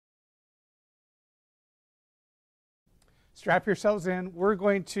strap yourselves in. We're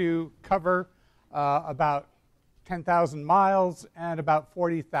going to cover about 10,000 miles and about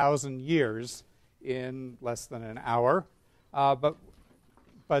 40,000 years in less than an hour. But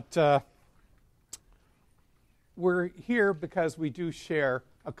we're here because we do share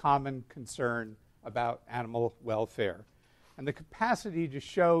a common concern about animal welfare. And the capacity to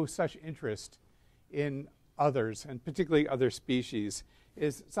show such interest in others, and particularly other species,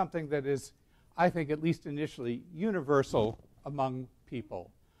 is something that is, I think, at least initially, universal among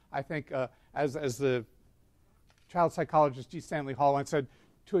people. I think, as the child psychologist G. Stanley Hall once said,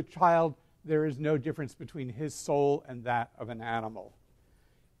 to a child, there is no difference between his soul and that of an animal.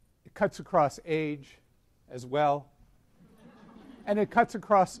 It cuts across age as well, and it cuts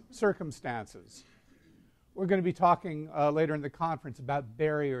across circumstances. We're going to be talking later in the conference about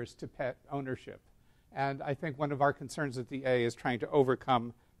barriers to pet ownership. And I think one of our concerns at the A is trying to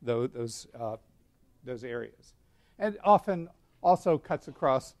overcome those areas. And often also cuts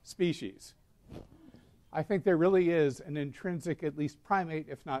across species. I think there really is an intrinsic, at least primate,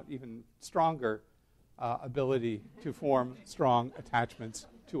 if not even stronger, ability to form strong attachments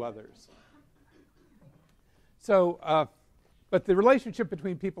to others. So, but the relationship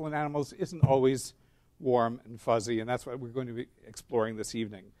between people and animals isn't always warm and fuzzy, and that's what we're going to be exploring this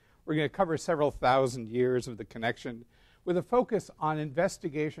evening. We're going to cover several thousand years of the connection with a focus on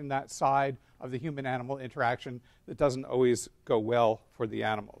investigation that side of the human-animal interaction that doesn't always go well for the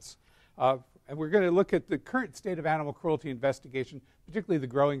animals. And we're going to look at the current state of animal cruelty investigation, particularly the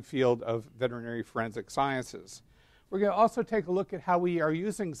growing field of veterinary forensic sciences. We're going to also take a look at how we are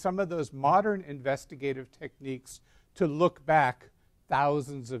using some of those modern investigative techniques to look back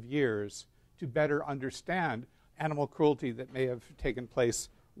thousands of years to better understand animal cruelty that may have taken place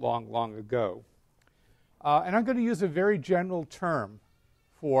long, long ago. And I'm going to use a very general term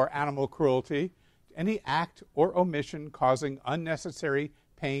for animal cruelty: any act or omission causing unnecessary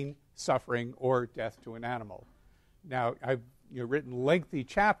pain, suffering, or death to an animal. Now, I've written lengthy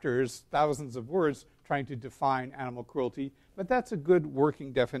chapters, thousands of words, trying to define animal cruelty, but that's a good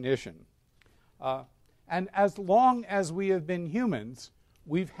working definition. And as long as we have been humans,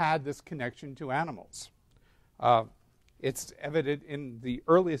 we've had this connection to animals. It's evident in the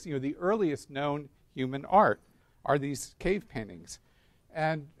earliest known human art are these cave paintings.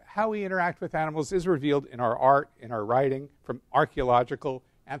 And how we interact with animals is revealed in our art, in our writing, from archaeological,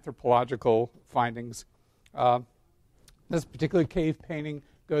 anthropological findings. This particular cave painting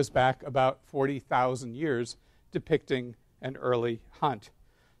goes back about 40,000 years, depicting an early hunt.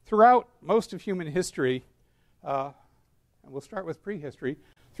 Throughout most of human history, and we'll start with prehistory,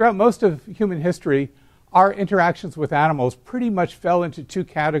 throughout most of human history, our interactions with animals pretty much fell into two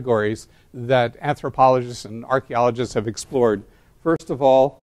categories that anthropologists and archaeologists have explored. First of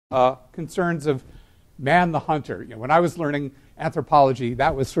all, concerns of man the hunter. When I was learning anthropology,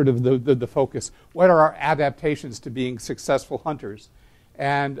 that was sort of the focus. What are our adaptations to being successful hunters?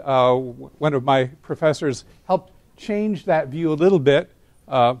 And one of my professors helped change that view a little bit,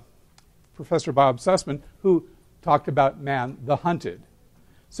 Professor Bob Sussman, who talked about man the hunted.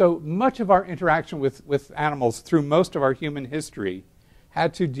 So much of our interaction with animals through most of our human history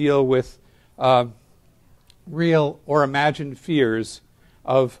had to deal with real or imagined fears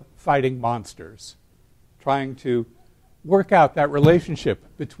of fighting monsters, trying to work out that relationship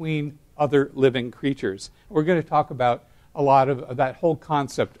between other living creatures. We're going to talk about a lot of that whole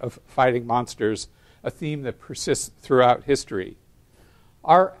concept of fighting monsters, a theme that persists throughout history.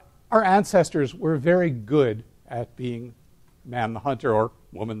 Our ancestors were very good at being man the hunter, or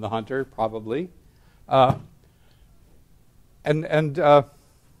woman the hunter, probably. And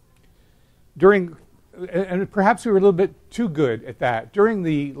perhaps we were a little bit too good at that. During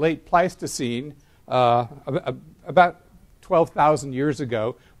the late Pleistocene, about 12,000 years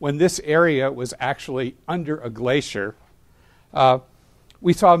ago, when this area was actually under a glacier,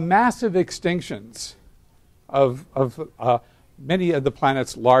 we saw massive extinctions of many of the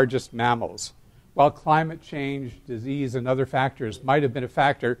planet's largest mammals. While climate change, disease, and other factors might have been a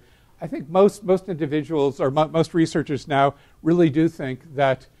factor, I think most individuals, or most researchers now, really do think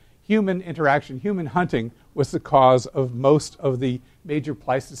that human interaction, human hunting, was the cause of most of the major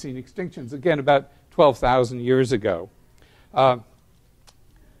Pleistocene extinctions, again, about 12,000 years ago.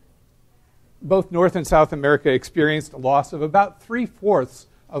 Both North and South America experienced a loss of about 3/4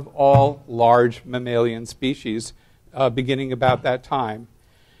 of all large mammalian species beginning about that time.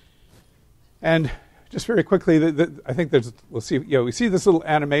 And just very quickly, I think we see this little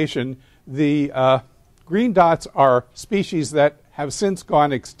animation. The green dots are species that have since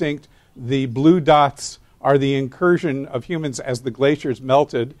gone extinct. The blue dots are the incursion of humans as the glaciers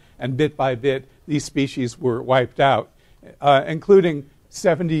melted, and bit by bit, these species were wiped out. including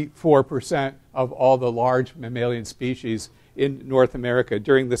 74% of all the large mammalian species in North America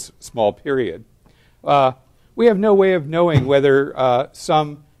during this small period. We have no way of knowing whether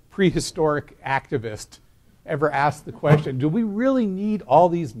some prehistoric activist ever asked the question, do we really need all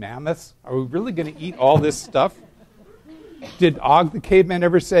these mammoths? Are we really going to eat all this stuff? Did Og the caveman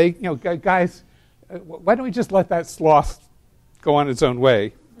ever say, you know, guys, why don't we just let that sloth go on its own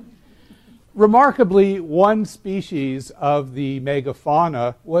way? Remarkably, one species of the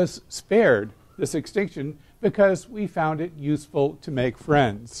megafauna was spared this extinction because we found it useful to make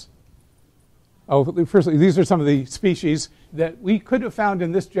friends. Firstly, these are some of the species that we could have found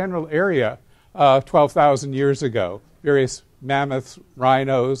in this general area 12,000 years ago. Various mammoths,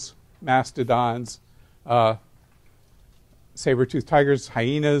 rhinos, mastodons, saber-toothed tigers,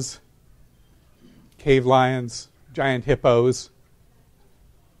 hyenas, cave lions, giant hippos.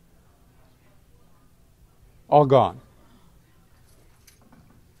 All gone.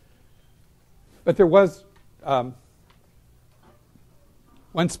 But there was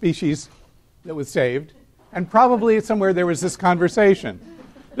one species that was saved, and probably somewhere there was this conversation.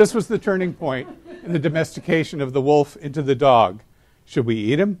 This was the turning point in the domestication of the wolf into the dog. Should we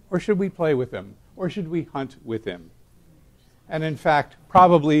eat him, or should we play with him, or should we hunt with him? And in fact,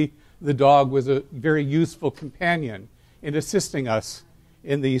 probably the dog was a very useful companion in assisting us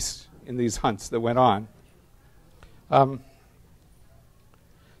in these hunts that went on.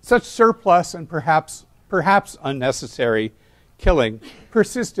 Such surplus and perhaps unnecessary killing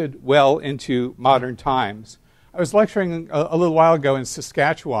persisted well into modern times. I was lecturing a little while ago in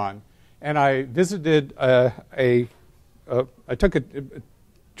Saskatchewan, and I visited I took a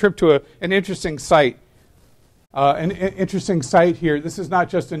trip to an interesting site. An interesting site here. This is not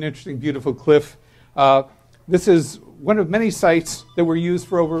just an interesting, beautiful cliff. This is one of many sites that were used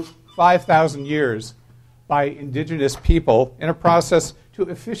for over 5,000 years by indigenous people in a process to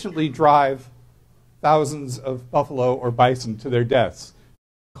efficiently drive thousands of buffalo or bison to their deaths,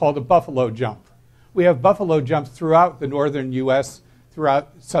 called a buffalo jump. We have buffalo jumps throughout the northern U.S.,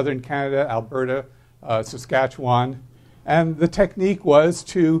 throughout southern Canada, Alberta, Saskatchewan, and the technique was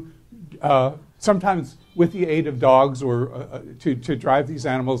to, sometimes with the aid of dogs, or to drive these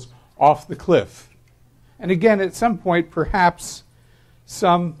animals off the cliff. And again, at some point, perhaps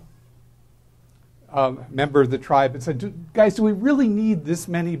some member of the tribe had said, guys, do we really need this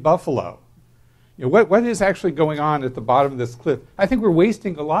many buffalo? You know, what is actually going on at the bottom of this cliff? I think we're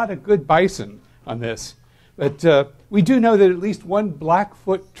wasting a lot of good bison on this. But we do know that at least one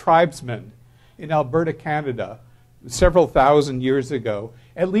Blackfoot tribesman in Alberta, Canada, several thousand years ago,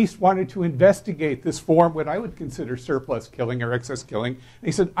 at least wanted to investigate this form, what I would consider surplus killing or excess killing. And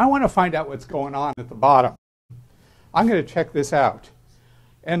he said, I want to find out what's going on at the bottom. I'm going to check this out.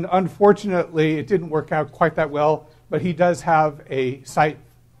 And unfortunately, it didn't work out quite that well, but he does have a site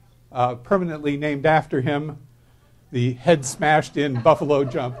permanently named after him, the Head Smashed In Buffalo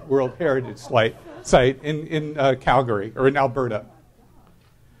Jump World Heritage Site in Calgary, or in Alberta.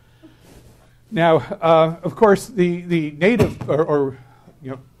 Now, of course, the native, or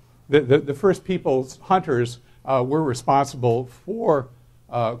you know, the first people's hunters were responsible for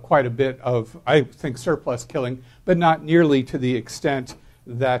quite a bit of, I think, surplus killing, but not nearly to the extent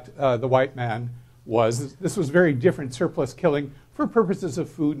that the white man was. This was very different surplus killing for purposes of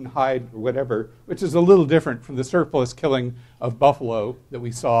food and hide or whatever, which is a little different from the surplus killing of buffalo that we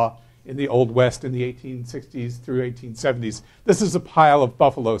saw in the Old West in the 1860s through 1870s. This is a pile of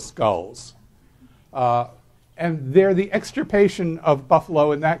buffalo skulls. And there, the extirpation of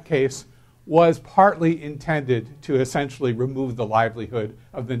buffalo in that case was partly intended to essentially remove the livelihood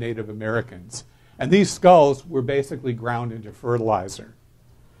of the Native Americans. And these skulls were basically ground into fertilizer.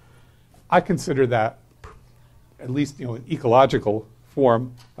 I consider that at least, you know, an ecological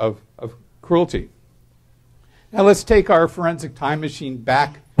form of cruelty. Now let's take our forensic time machine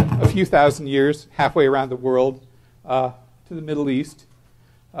back a few thousand years, halfway around the world, to the Middle East,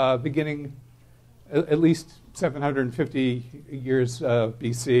 beginning at least 750 years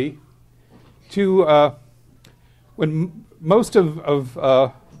BC, to when most of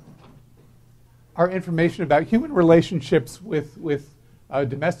our information about human relationships with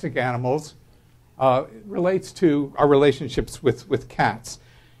domestic animals relates to our relationships with cats.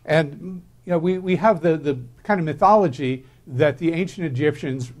 And you know, we have the kind of mythology that the ancient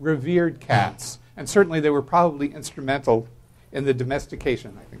Egyptians revered cats, and certainly they were probably instrumental in the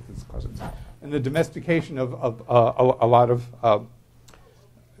domestication, I think this causes, in the domestication of a lot of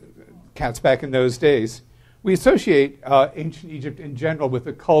cats back in those days. We associate ancient Egypt in general with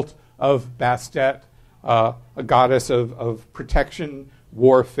the cult of Bastet, a goddess of protection,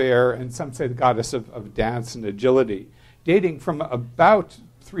 warfare, and some say the goddess of dance and agility. dating from about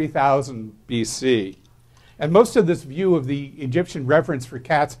 3000 BC. And most of this view of the Egyptian reverence for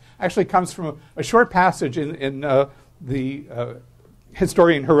cats actually comes from a short passage in the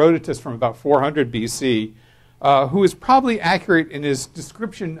historian Herodotus from about 400 BC, who is probably accurate in his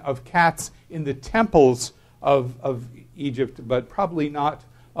description of cats in the temples of Egypt, but probably not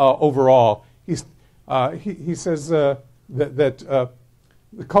overall. He says that the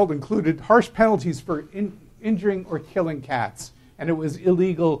cult included harsh penalties for injuring or killing cats, and it was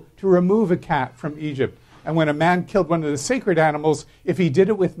illegal to remove a cat from Egypt. And when a man killed one of the sacred animals, if he did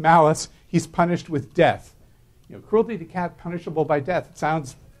it with malice, he's punished with death. You know, cruelty to cat punishable by death. It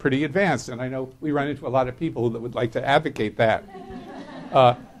sounds pretty advanced, and I know we run into a lot of people that would like to advocate that.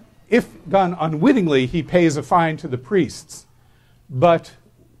 If done unwittingly, he pays a fine to the priests. But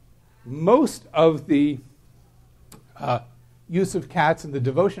most of the use of cats and the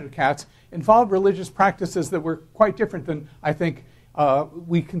devotion of cats involved religious practices that were quite different than, I think,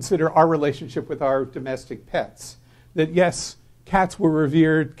 we consider our relationship with our domestic pets. That yes, cats were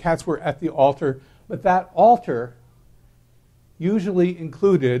revered, cats were at the altar, but that altar usually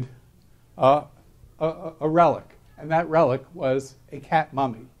included a relic, and that relic was a cat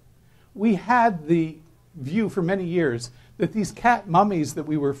mummy. We had the view for many years that these cat mummies that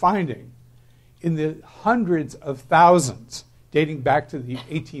we were finding in the hundreds of thousands, dating back to the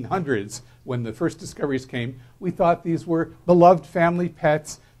 1800s when the first discoveries came, we thought these were beloved family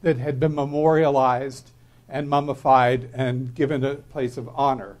pets that had been memorialized and mummified and given a place of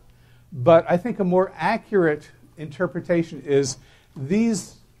honor. But I think a more accurate interpretation is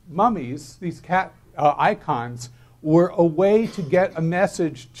these mummies, these cat icons, were a way to get a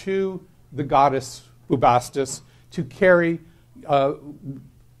message to the goddess Bubastis to carry a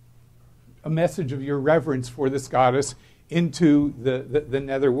message of your reverence for this goddess into the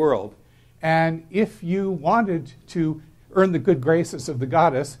nether world. And if you wanted to earn the good graces of the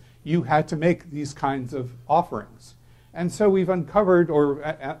goddess, you had to make these kinds of offerings. And so we've uncovered, or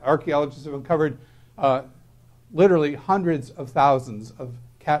archaeologists have uncovered, literally hundreds of thousands of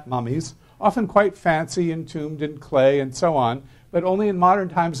cat mummies, often quite fancy, entombed in clay and so on, but only in modern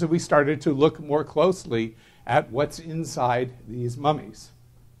times have we started to look more closely at what's inside these mummies.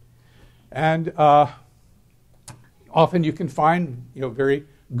 And often you can find, very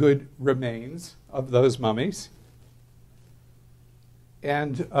good remains of those mummies.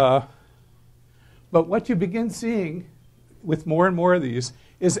 And but what you begin seeing with more and more of these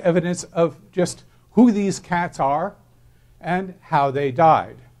is evidence of just who these cats are and how they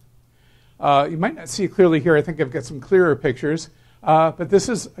died. You might not see it clearly here. I think I've got some clearer pictures. But this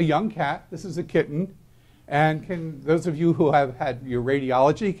is a young cat. This is a kitten. And can those of you who have had your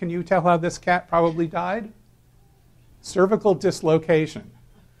radiology, can you tell how this cat probably died? Cervical dislocation.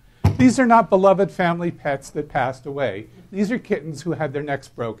 These are not beloved family pets that passed away. These are kittens who had their necks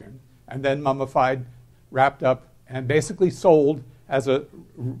broken and then mummified, wrapped up, and basically sold as a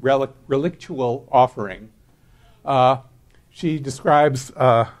relictual offering. She describes,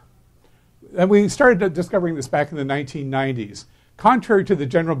 and we started discovering this back in the 1990s. Contrary to the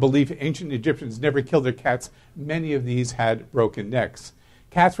general belief ancient Egyptians never killed their cats, many of these had broken necks.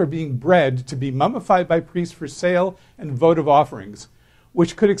 Cats were being bred to be mummified by priests for sale and votive offerings,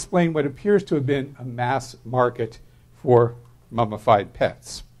 which could explain what appears to have been a mass market for mummified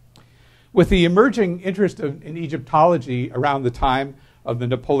pets. With the emerging interest in Egyptology around the time of the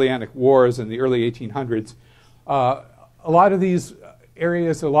Napoleonic Wars in the early 1800s, a lot of these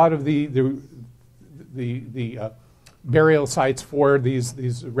areas, a lot of the burial sites for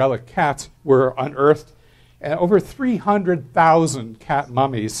these relic cats were unearthed. And over 300,000 cat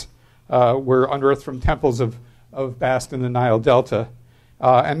mummies were unearthed from temples of Bast in the Nile Delta.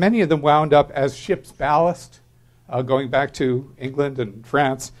 And many of them wound up as ship's ballast, going back to England and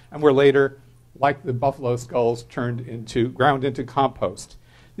France, and were later, like the buffalo skulls, ground into compost.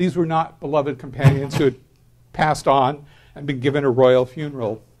 These were not beloved companions who had passed on and been given a royal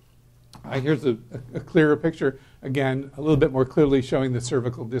funeral. Here's a clearer picture, again, a little bit more clearly showing the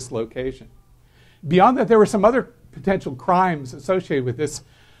cervical dislocation. Beyond that, there were some other potential crimes associated with this.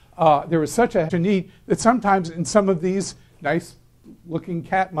 There was such a need that sometimes in some of these nice-looking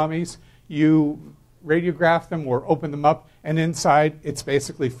cat mummies, you radiograph them or open them up, and inside it's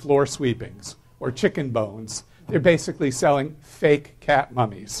basically floor sweepings or chicken bones. They're basically selling fake cat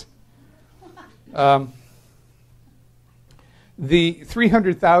mummies. The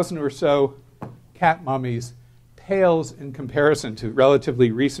 300,000 or so cat mummies pales in comparison to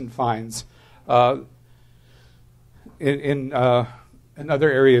relatively recent finds in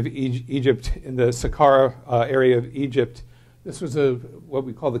another area of Egypt, in the Saqqara area of Egypt. This was what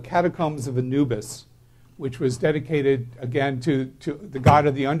we call the catacombs of Anubis, which was dedicated, again, to the god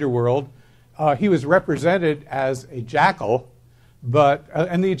of the underworld. He was represented as a jackal, but,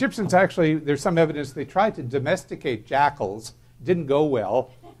 and the Egyptians actually, there's some evidence they tried to domesticate jackals. Didn't go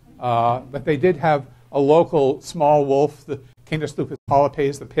well, but they did have a local small wolf, the Canis lupus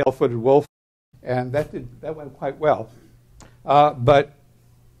polypes, the pale-footed wolf, and that went quite well. But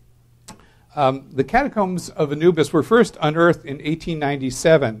the catacombs of Anubis were first unearthed in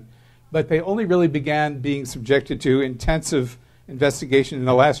 1897, but they only really began being subjected to intensive investigation in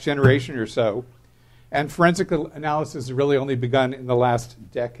the last generation or so, and forensic analysis has really only begun in the last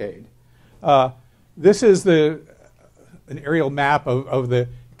decade. This is an aerial map of the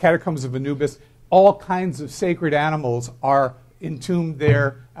catacombs of Anubis. All kinds of sacred animals are entombed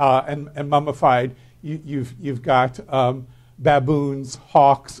there and mummified. You've got baboons,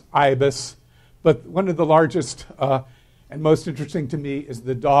 hawks, ibis, but one of the largest and most interesting to me is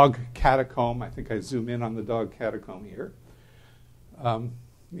the dog catacomb. I think I zoom in on the dog catacomb here.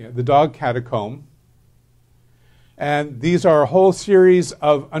 The dog catacomb. And these are a whole series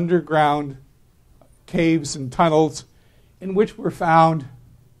of underground caves and tunnels in which were found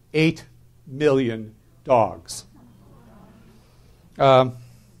 8 million dogs. The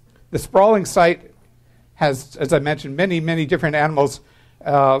sprawling site has, as I mentioned, many, many different animals,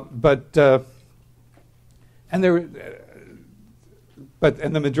 and the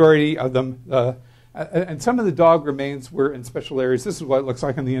majority of them, and some of the dog remains were in special areas. This is what it looks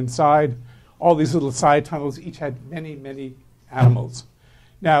like on the inside. All these little side tunnels each had many, many animals.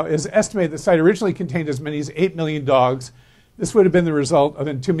 Now, it is estimated the site originally contained as many as 8 million dogs. This would have been the result of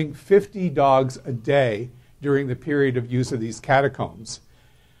entombing 50 dogs a day during the period of use of these catacombs.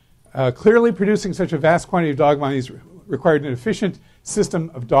 Clearly, producing such a vast quantity of dog mummies required an efficient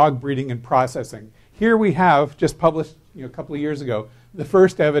system of dog breeding and processing. Here we have, just published a couple of years ago, the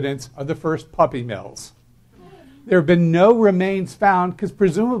first evidence of the first puppy mills. There have been no remains found because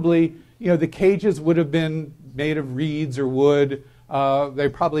presumably the cages would have been made of reeds or wood. They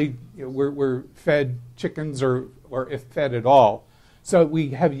probably were fed chickens or if fed at all. So we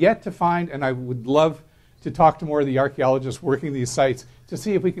have yet to find, and I would love to talk to more of the archaeologists working these sites to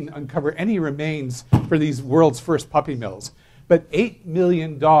see if we can uncover any remains for these world's first puppy mills. But 8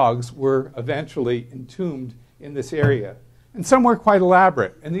 million dogs were eventually entombed in this area. And some were quite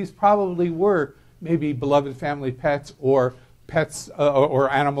elaborate. And these probably were maybe beloved family pets or pets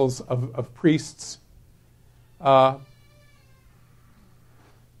or animals of priests. And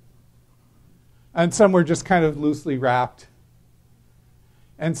some were just kind of loosely wrapped.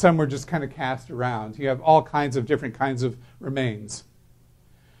 And some were just kind of cast around. You have all kinds of different kinds of remains.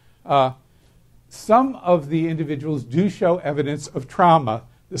 Some of the individuals do show evidence of trauma.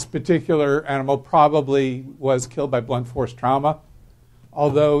 This particular animal probably was killed by blunt force trauma,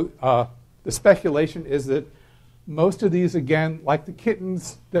 although the speculation is that most of these, again, like the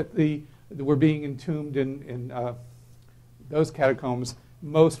kittens that were being entombed in those catacombs,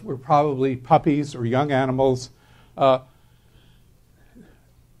 most were probably puppies or young animals. The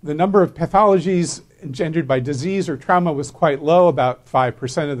number of pathologies engendered by disease or trauma was quite low, about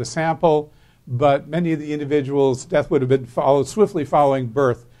 5% of the sample, but many of the individuals' death would have been swiftly following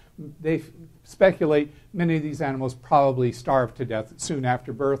birth. They speculate many of these animals probably starved to death soon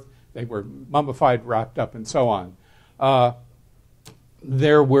after birth. They were mummified, wrapped up, and so on.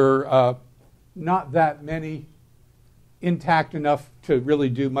 There were not that many intact enough to really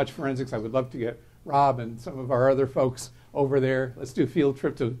do much forensics. I would love to get Rob and some of our other folks over there. Let's do a field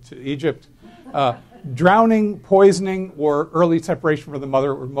trip to Egypt. Drowning, poisoning, or early separation from the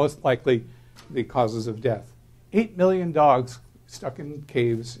mother were most likely the causes of death. 8 million dogs stuck in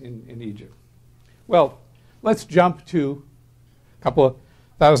caves in Egypt. Well, let's jump to a couple of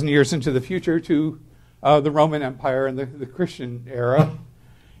thousand years into the future to the Roman Empire and the Christian era.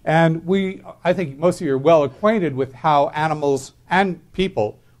 And I think most of you are well acquainted with how animals and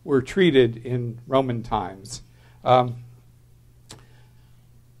people were treated in Roman times.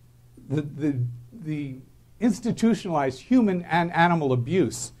 The institutionalized human and animal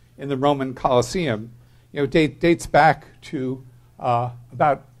abuse in the Roman Colosseum dates back to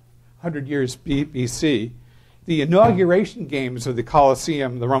about 100 years BC. The inauguration games of the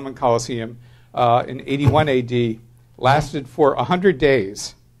Colosseum, the Roman Colosseum, in 81 AD lasted for 100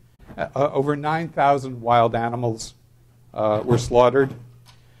 days. Over 9,000 wild animals were slaughtered.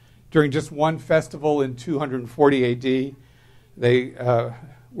 During just one festival in 240 AD, they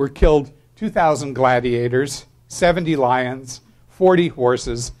were killed 2,000 gladiators, 70 lions, 40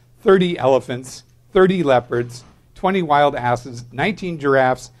 horses, 30 elephants, 30 leopards, 20 wild asses, 19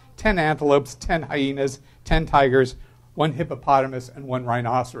 giraffes, 10 antelopes, 10 hyenas, 10 tigers, 1 hippopotamus, and 1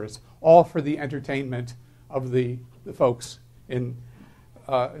 rhinoceros, all for the entertainment of the folks in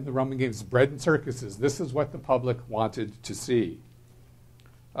the Roman games, bread and circuses. This is what the public wanted to see.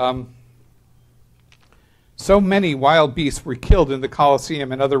 So many wild beasts were killed in the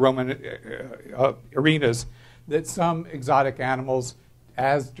Colosseum and other Roman arenas that some exotic animals,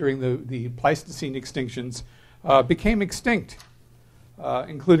 as during the Pleistocene extinctions, became extinct,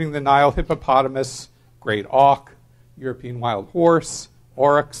 including the Nile hippopotamus, great auk, European wild horse,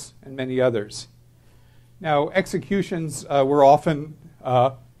 oryx, and many others. Now, executions were often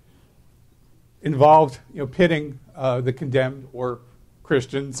involved, pitting the condemned or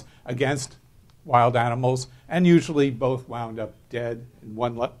Christians against wild animals, and usually both wound up dead in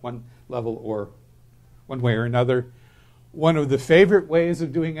one level or one way or another. One of the favorite ways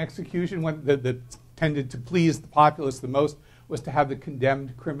of doing execution, that tended to please the populace the most, was to have the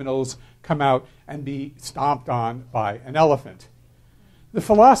condemned criminals come out and be stomped on by an elephant.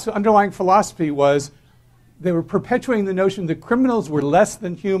 The underlying philosophy was they were perpetuating the notion that criminals were less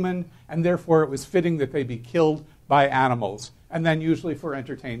than human, and therefore it was fitting that they be killed by animals. And then usually for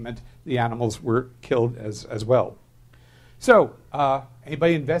entertainment, the animals were killed as well. So,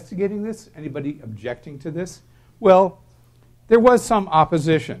 anybody investigating this? Anybody objecting to this? Well, there was some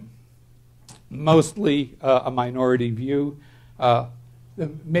opposition, mostly a minority view. The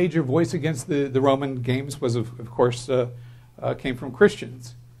major voice against the Roman games was, of course, came from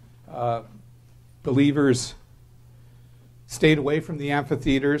Christians. Believers stayed away from the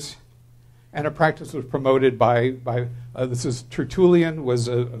amphitheaters, and a practice was promoted by this is Tertullian, was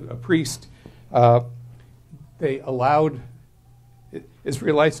a priest. They allowed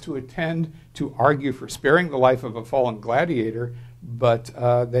Israelites to attend to argue for sparing the life of a fallen gladiator, but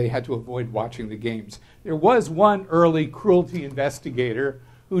they had to avoid watching the games. There was one early cruelty investigator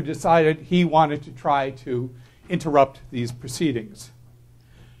who decided he wanted to try to interrupt these proceedings,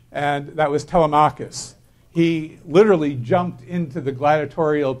 and that was Telemachus. He literally jumped into the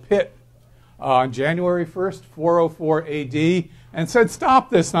gladiatorial pit on January 1st, 404 AD, and said, "Stop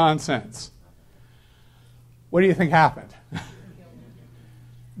this nonsense." What do you think happened?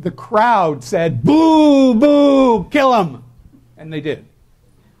 The crowd said, "Boo, boo, kill him." And they did.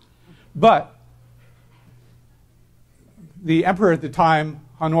 But the emperor at the time,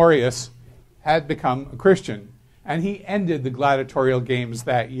 Honorius, had become a Christian, and he ended the gladiatorial games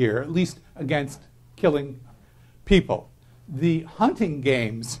that year, at least against killing people. The hunting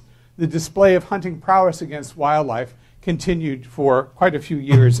games, the display of hunting prowess against wildlife, continued for quite a few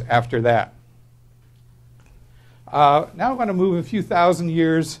years after that. Now I'm going to move a few thousand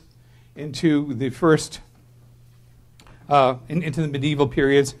years into the into the medieval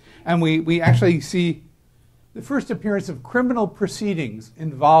periods, and we actually see the first appearance of criminal proceedings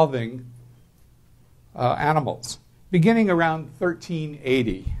involving animals, beginning around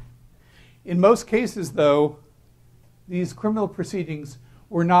 1380. In most cases, though, these criminal proceedings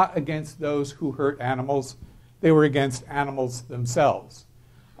were not against those who hurt animals. They were against animals themselves.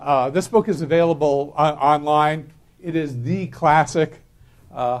 This book is available online. It is the classic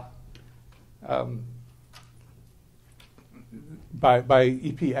by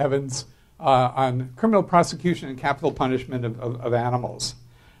E.P. Evans on criminal prosecution and capital punishment of animals.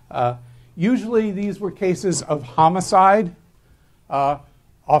 Usually these were cases of homicide,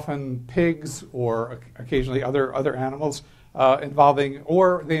 often pigs or occasionally other animals,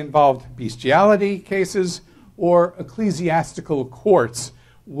 they involved bestiality cases or ecclesiastical courts,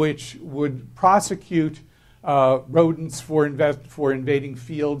 which would prosecute rodents for invading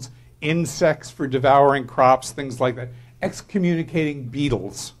fields, insects for devouring crops, things like that. Excommunicating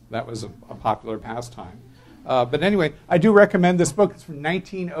beetles, that was a popular pastime. But anyway, I do recommend this book. It's from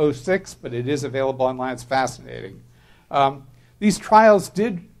 1906, but it is available online. It's fascinating. These trials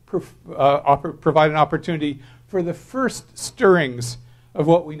did provide an opportunity for the first stirrings of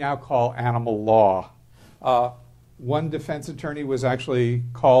what we now call animal law. One defense attorney was actually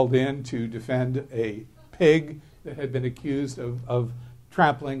called in to defend a pig that had been accused of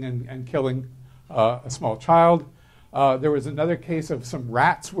trampling and killing a small child. There was another case of some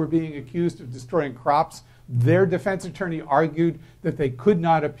rats were being accused of destroying crops. Their defense attorney argued that they could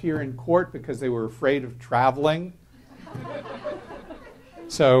not appear in court because they were afraid of traveling.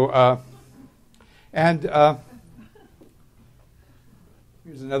 So,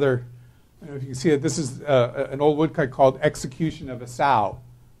 here's another, I don't know if you can see it. This is an old woodcut called Execution of a Sow.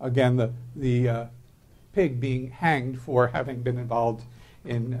 Again, the pig being hanged for having been involved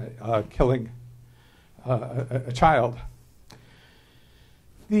in killing a child.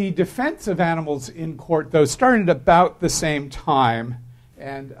 The defense of animals in court, though, started about the same time.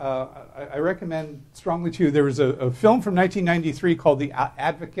 And I recommend strongly to you, there was a film from 1993 called The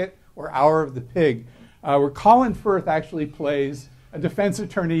Advocate, or Hour of the Pig, where Colin Firth actually plays a defense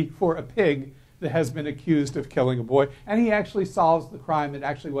attorney for a pig that has been accused of killing a boy. And he actually solves the crime. It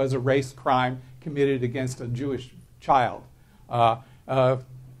actually was a race crime committed against a Jewish child. A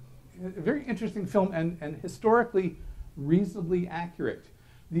very interesting film and historically reasonably accurate.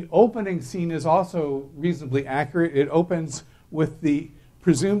 The opening scene is also reasonably accurate. It opens with the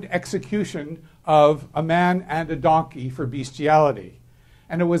presumed execution of a man and a donkey for bestiality.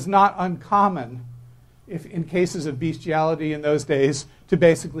 And it was not uncommon, if in cases of bestiality in those days, to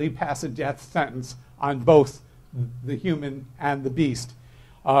basically pass a death sentence on both the human and the beast.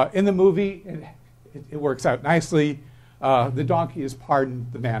 In the movie, it works out nicely. The donkey is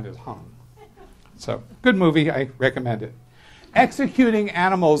pardoned, the man is hung. So, good movie, I recommend it. Executing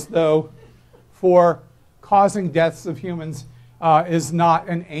animals, though, for causing deaths of humans is not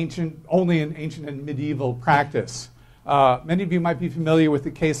only an ancient and medieval practice. Many of you might be familiar with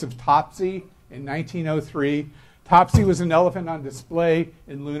the case of Topsy in 1903. Topsy was an elephant on display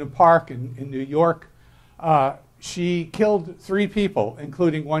in Luna Park in New York. She killed 3 people,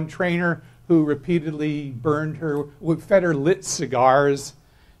 including one trainer who repeatedly burned her, fed her lit cigars.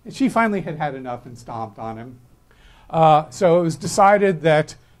 And she finally had had enough and stomped on him. So it was decided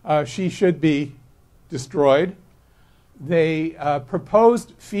that she should be destroyed. They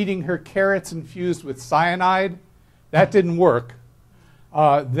proposed feeding her carrots infused with cyanide. That didn't work.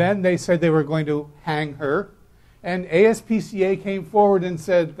 Then they said they were going to hang her. And ASPCA came forward and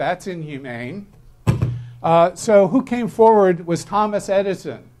said, that's inhumane. So who came forward was Thomas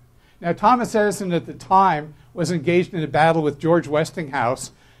Edison. Now, Thomas Edison at the time was engaged in a battle with George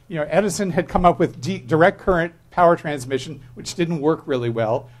Westinghouse. You know, Edison had come up with direct current power transmission, which didn't work really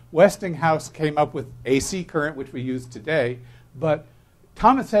well. Westinghouse came up with AC current, which we use today. But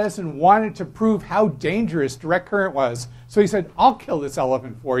Thomas Edison wanted to prove how dangerous direct current was. So he said, I'll kill this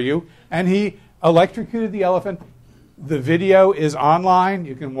elephant for you. And he electrocuted the elephant. The video is online.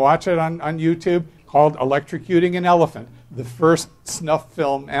 You can watch it on YouTube, called Electrocuting an Elephant, the first snuff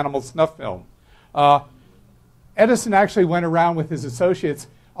film, animal snuff film. Edison actually went around with his associates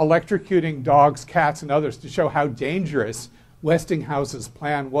electrocuting dogs, cats, and others to show how dangerous Westinghouse's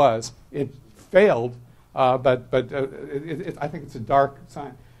plan was. It failed, but I think it's a dark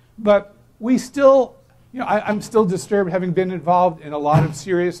sign. But we still, I'm still disturbed, having been involved in a lot of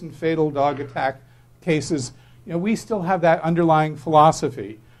serious and fatal dog attack cases. We still have that underlying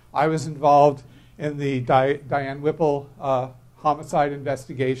philosophy. I was involved in the Diane Whipple homicide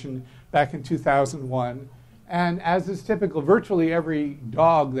investigation back in 2001. And as is typical, virtually every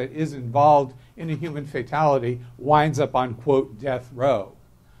dog that is involved in a human fatality winds up on, quote, death row.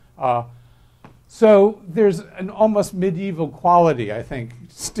 So there's an almost medieval quality, I think,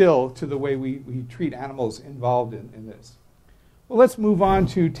 still to the way we treat animals involved in this. Well, let's move on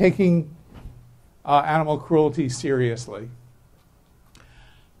to taking animal cruelty seriously.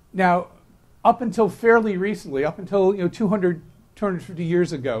 Now, up until fairly recently, up until 250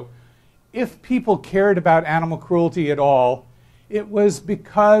 years ago, if people cared about animal cruelty at all, it was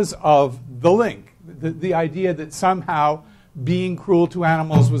because of the link, the idea that somehow being cruel to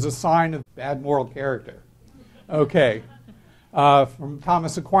animals was a sign of bad moral character. Okay, from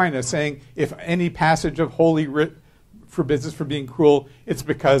Thomas Aquinas saying, if any passage of Holy Writ forbids us from being cruel, it's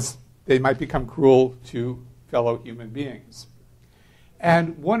because they might become cruel to fellow human beings.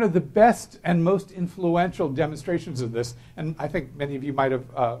 And one of the best and most influential demonstrations of this, and I think many of you might have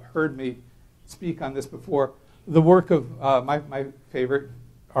heard me speak on this before, the work of my favorite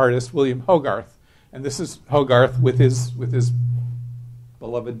artist, William Hogarth. And this is Hogarth with his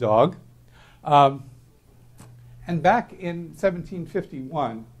beloved dog. And back in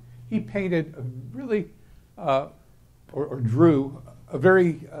 1751, he painted a really, or drew a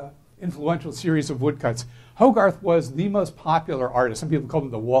very influential series of woodcuts. Hogarth was the most popular artist. Some people called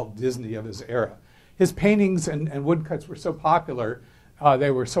him the Walt Disney of his era. His paintings and woodcuts were so popular,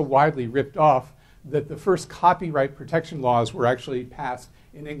 they were so widely ripped off, that the first copyright protection laws were actually passed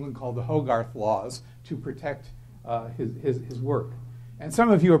in England called the Hogarth Laws to protect his work. And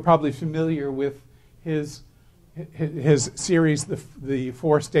some of you are probably familiar with his series, The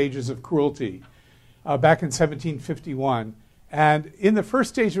 4 Stages of Cruelty, back in 1751. And in the first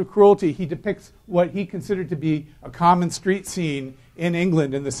stage of cruelty, he depicts what he considered to be a common street scene in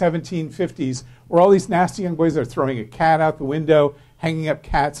England in the 1750s, where all these nasty young boys are throwing a cat out the window, hanging up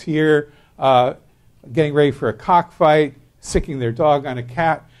cats here, getting ready for a cockfight, sicking their dog on a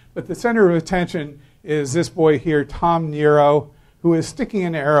cat. But the center of attention is this boy here, Tom Nero, who is sticking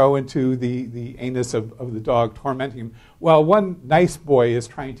an arrow into the anus of the dog, tormenting him, while one nice boy is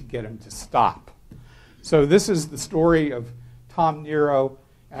trying to get him to stop. So this is the story of Tom Nero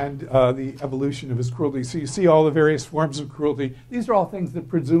and the evolution of his cruelty. So you see all the various forms of cruelty. These are all things that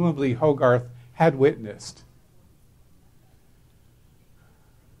presumably Hogarth had witnessed.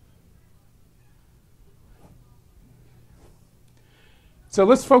 So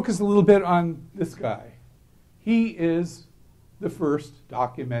let's focus a little bit on this guy. He is the first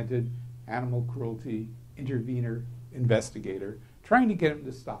documented animal cruelty intervener, investigator, trying to get him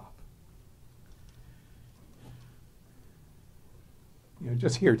to stop.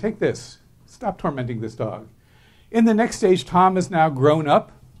 Just here, take this. Stop tormenting this dog. In the next stage, Tom is now grown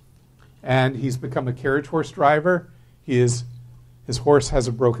up, and he's become a carriage horse driver. His horse has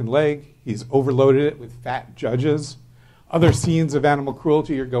a broken leg. He's overloaded it with fat judges. Other scenes of animal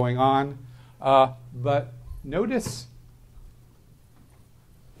cruelty are going on. But notice,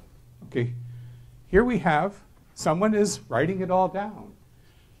 okay, here we have someone is writing it all down,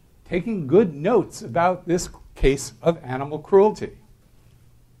 taking good notes about this case of animal cruelty.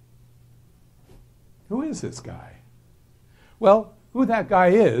 Who is this guy? Well, who that guy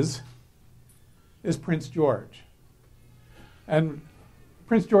is Prince George. And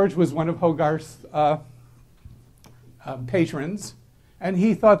Prince George was one of Hogarth's patrons, and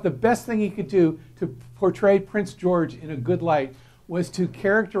he thought the best thing he could do to portray Prince George in a good light was to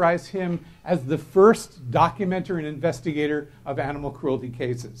characterize him as the first documenter and investigator of animal cruelty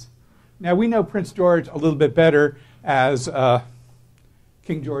cases. Now, we know Prince George a little bit better as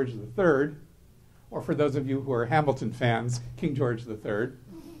King George III, or for those of you who are Hamilton fans, King George III.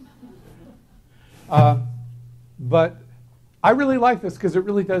 But I really like this because it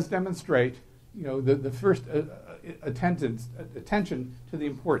really does demonstrate, the first attention to the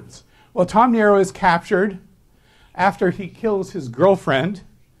importance. Well, Tom Nero is captured after he kills his girlfriend,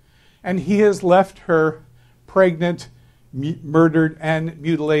 and he has left her pregnant, murdered, and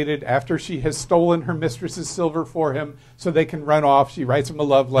mutilated after she has stolen her mistress's silver for him so they can run off. She writes him a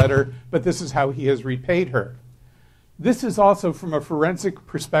love letter, but this is how he has repaid her. This is also, from a forensic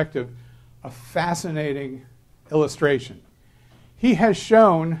perspective, a fascinating illustration. He has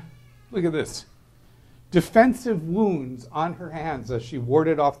shown, look at this, defensive wounds on her hands as she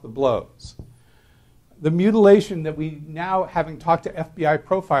warded off the blows. The mutilation that we now, having talked to FBI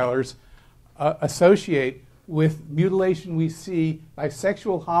profilers, associate with mutilation we see by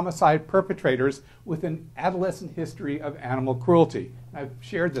sexual homicide perpetrators with an adolescent history of animal cruelty. I've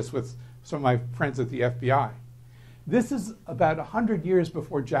shared this with some of my friends at the FBI. This is about 100 years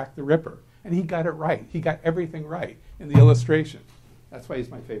before Jack the Ripper, and he got it right. He got everything right in the illustration. That's why he's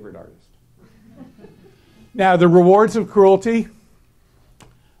my favorite artist. Now, the rewards of cruelty.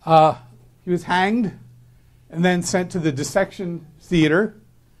 He was hanged and then sent to the dissection theater,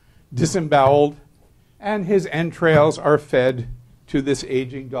 disemboweled, and his entrails are fed to this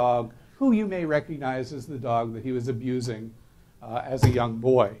aging dog, who you may recognize as the dog that he was abusing as a young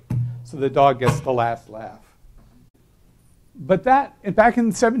boy. So the dog gets the last laugh. But back in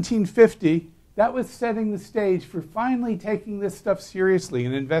 1750, that was setting the stage for finally taking this stuff seriously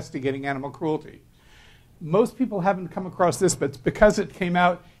and investigating animal cruelty. Most people haven't come across this, but it's because it came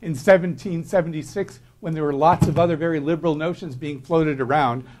out in 1776 when there were lots of other very liberal notions being floated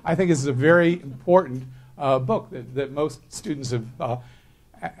around. I think this is a very important book that most students of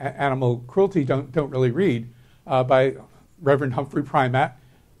animal cruelty don't really read, by Reverend Humphrey Primat.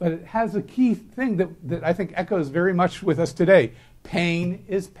 But it has a key thing that I think echoes very much with us today. Pain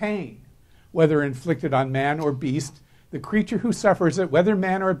is pain, whether inflicted on man or beast. The creature who suffers it, whether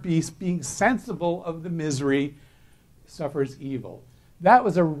man or beast, being sensible of the misery, suffers evil. That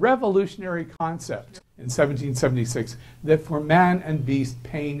was a revolutionary concept in 1776, that for man and beast,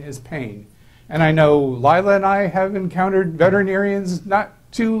 pain is pain. And I know Lila and I have encountered veterinarians not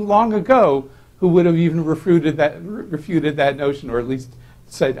too long ago who would have even refuted that notion, or at least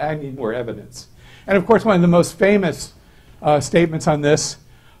said, I need more evidence. And of course, one of the most famous statements on this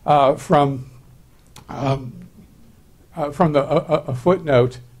from a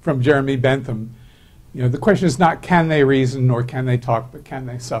footnote from Jeremy Bentham. The question is not can they reason or can they talk, but can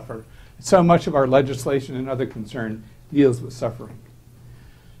they suffer? So much of our legislation and other concern deals with suffering.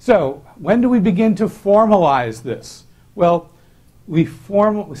 So when do we begin to formalize this? Well, we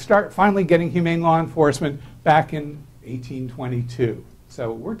start finally getting humane law enforcement back in 1822.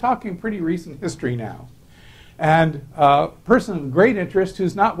 So we're talking pretty recent history now. And a person of great interest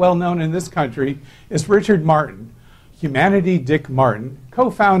who's not well known in this country is Richard Martin, Humanity Dick Martin,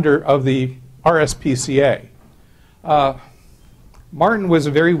 co-founder of the ASPCA. Martin was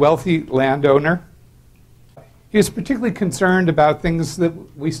a very wealthy landowner. He was particularly concerned about things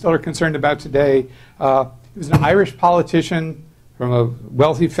that we still are concerned about today. He was an Irish politician from a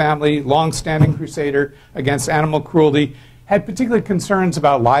wealthy family, long-standing crusader against animal cruelty, had particular concerns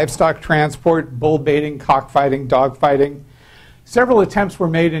about livestock transport, bull baiting, cockfighting, dogfighting. Several attempts were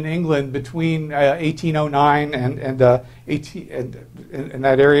made in England between 1809 and in that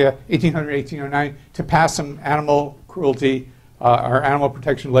area, 1800, 1809, to pass some animal cruelty or animal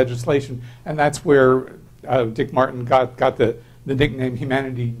protection legislation, and that's where Dick Martin got the nickname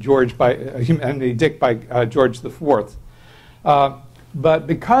Humanity Dick by George IV. But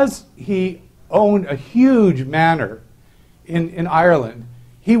because he owned a huge manor in Ireland,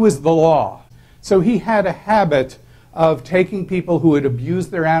 he was the law. So he had a habit of taking people who had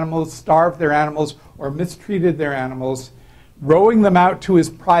abused their animals, starved their animals, or mistreated their animals, rowing them out to his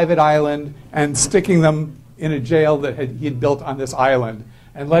private island and sticking them in a jail that he had built on this island,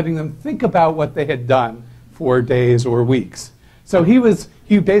 and letting them think about what they had done for days or weeks. So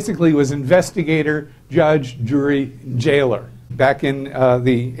he basically was investigator, judge, jury, jailer back in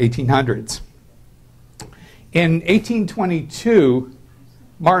the 1800s. In 1822,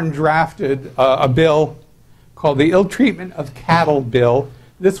 Martin drafted a bill called the Ill Treatment of Cattle Bill.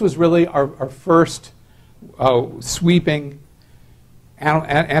 This was really our first sweeping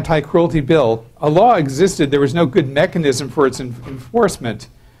anti-cruelty bill. A law existed. There was no good mechanism for its enforcement.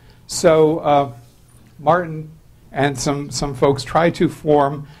 So Martin and some folks tried to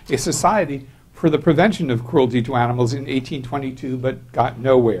form a society for the prevention of cruelty to animals in 1822, but got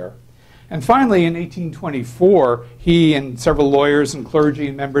nowhere. And finally, in 1824, he and several lawyers and clergy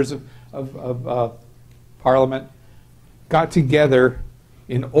and members of Parliament got together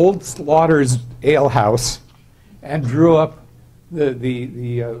in Old Slaughter's alehouse and drew up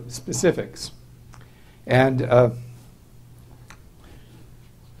the specifics. And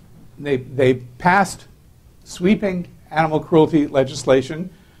they passed sweeping animal cruelty legislation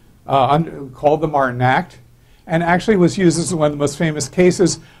called the Martin Act, and actually was used as one of the most famous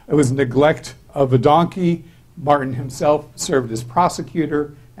cases. It was neglect of a donkey. Martin himself served as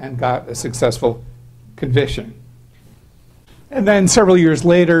prosecutor and got a successful conviction. And then several years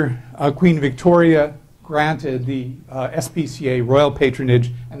later, Queen Victoria granted the SPCA royal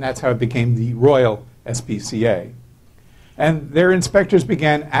patronage, and that's how it became the Royal SPCA. And their inspectors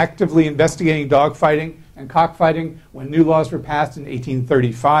began actively investigating dogfighting and cockfighting when new laws were passed in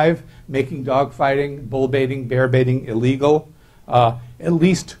 1835, making dogfighting, bull baiting, bear baiting illegal. At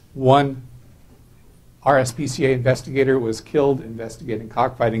least one RSPCA investigator was killed investigating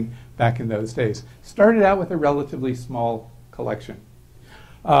cockfighting back in those days. Started out with a relatively small collection.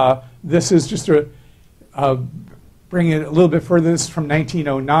 This is just bringing it a little bit further. This is from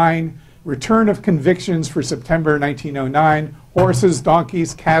 1909. Return of convictions for September 1909. Horses,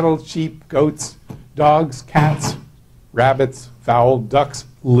 donkeys, cattle, sheep, goats, dogs, cats, rabbits, fowl, ducks,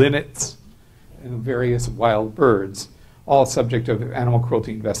 linnets, and various wild birds, all subject of animal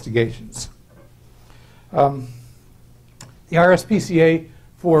cruelty investigations. The RSPCA,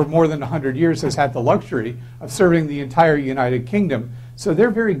 for more than 100 years, has had the luxury of serving the entire United Kingdom, so they're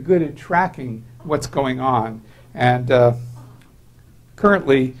very good at tracking what's going on. And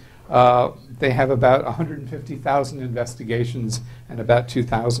currently, they have about 150,000 investigations and about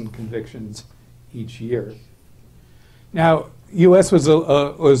 2,000 convictions each year. Now, U.S.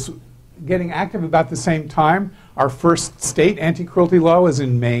 was getting active about the same time. Our first state anti-cruelty law was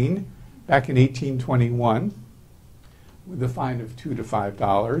in Maine back in 1821 with a fine of $2 to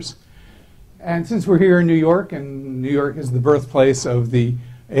 $5. And since we're here in New York, and New York is the birthplace of the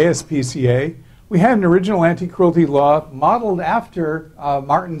ASPCA, we had an original anti-cruelty law modeled after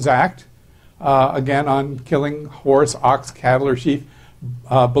Martin's Act, again on killing horse, ox, cattle, or sheep,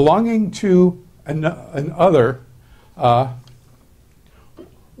 belonging to another,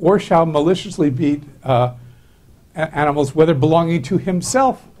 or shall maliciously beat animals, whether belonging to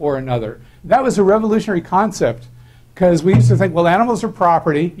himself or another. That was a revolutionary concept, because we used to think, well, animals are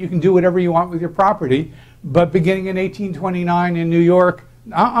property. You can do whatever you want with your property. But beginning in 1829 in New York,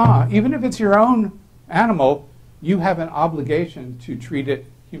 even if it's your own animal, you have an obligation to treat it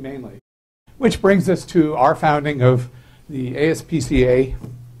humanely. Which brings us to our founding of the ASPCA.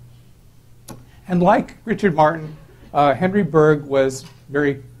 And like Richard Martin, Henry Bergh was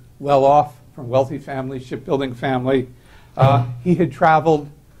very well off, from wealthy family, shipbuilding family. He had traveled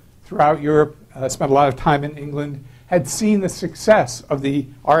throughout Europe, spent a lot of time in England, had seen the success of the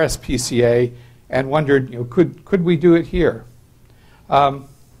RSPCA and wondered, could we do it here? The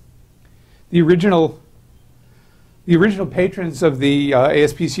original patrons of the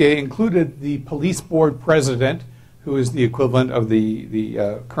ASPCA included the police board president, who is the equivalent of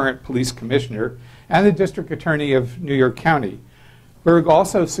the current police commissioner, and the district attorney of New York County. Bergh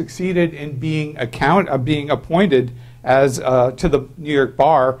also succeeded in being appointed as to the New York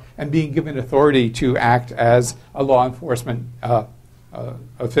bar and being given authority to act as a law enforcement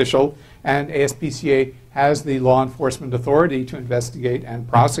official. And ASPCA has the law enforcement authority to investigate and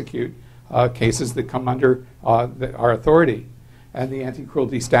prosecute cases that come under our authority and the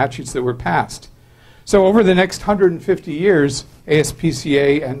anti-cruelty statutes that were passed. So over the next 150 years,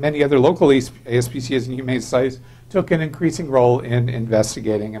 ASPCA and many other local ASPCAs and humane societies took an increasing role in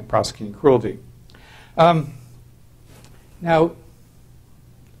investigating and prosecuting cruelty. Now,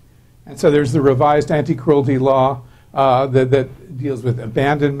 and so there's the revised anti-cruelty law that deals with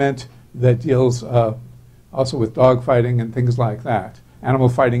abandonment, that deals also with dog fighting and things like that. Animal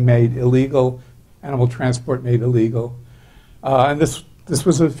fighting made illegal, animal transport made illegal. And this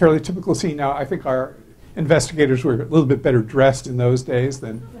was a fairly typical scene. Now, I think our investigators were a little bit better dressed in those days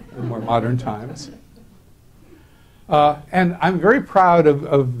than in more modern times. And I'm very proud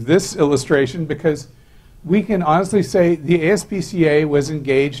of this illustration because we can honestly say the ASPCA was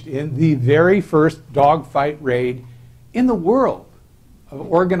engaged in the very first dogfight raid in the world of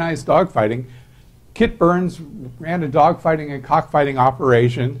organized dogfighting. Kit Burns ran a dogfighting and cockfighting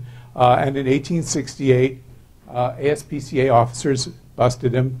operation, and in 1868, ASPCA officers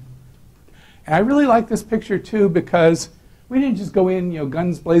busted him. And I really like this picture too because we didn't just go in,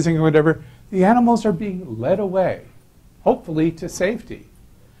 guns blazing or whatever. The animals are being led away, hopefully to safety.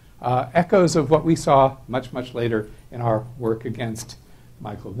 Echoes of what we saw much, much later in our work against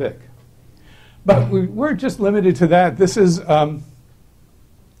Michael Vick. But we weren't just limited to that. This is a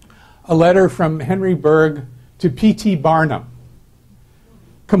letter from Henry Bergh to P.T. Barnum,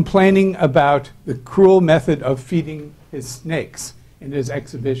 complaining about the cruel method of feeding his snakes in his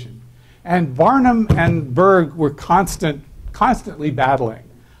exhibition. And Barnum and Bergh were constantly battling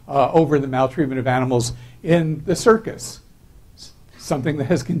over the maltreatment of animals in the circus, something that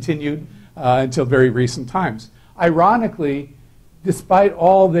has continued until very recent times. Ironically, despite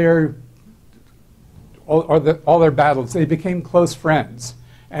all their battles, they became close friends.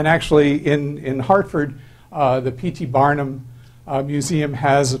 And actually, in Hartford, the P.T. Barnum Museum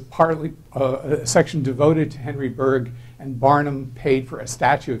has partly a section devoted to Henry Bergh, and Barnum paid for a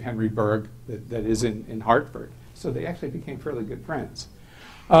statue of Henry Bergh that is in Hartford. So they actually became fairly good friends.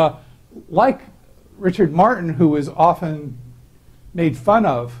 Like Richard Martin, who was often made fun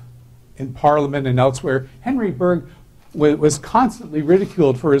of in Parliament and elsewhere, Henry Bergh was constantly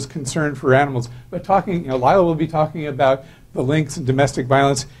ridiculed for his concern for animals. But Lyle will be talking about the links in domestic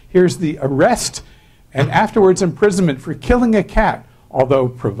violence. Here's the arrest and afterwards imprisonment for killing a cat, although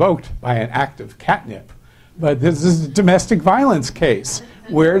provoked by an act of catnip. But this is a domestic violence case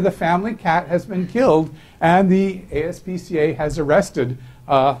where the family cat has been killed and the ASPCA has arrested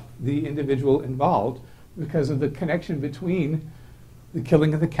the individual involved because of the connection between the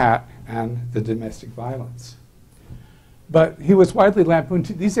killing of the cat and the domestic violence. But he was widely lampooned.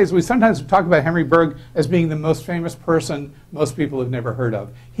 These days, we sometimes talk about Henry Bergh as being the most famous person most people have never heard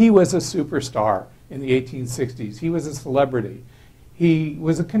of. He was a superstar in the 1860s. He was a celebrity. He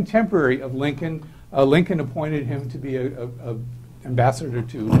was a contemporary of Lincoln. Lincoln appointed him to be an ambassador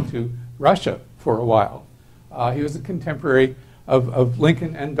to Russia for a while. He was a contemporary of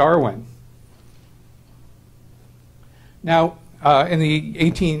Lincoln and Darwin. Now, in the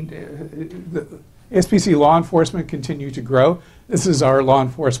ASPCA law enforcement continued to grow. This is our law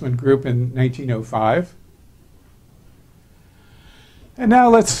enforcement group in 1905. And now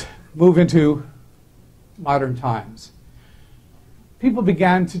let's move into modern times. People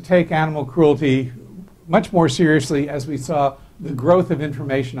began to take animal cruelty much more seriously as we saw the growth of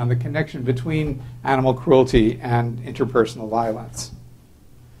information on the connection between animal cruelty and interpersonal violence.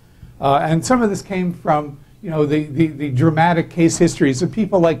 And some of this came from the dramatic case histories of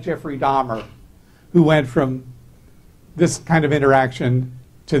people like Jeffrey Dahmer, who went from this kind of interaction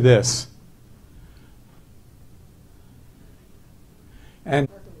to this. And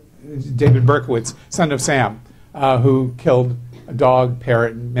David Berkowitz, son of Sam, who killed a dog,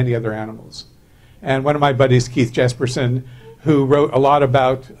 parrot, and many other animals. And one of my buddies, Keith Jesperson, who wrote a lot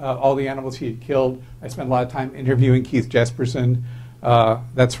about all the animals he had killed. I spent a lot of time interviewing Keith Jesperson.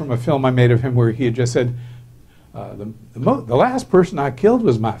 That's from a film I made of him where he had just said, the last person I killed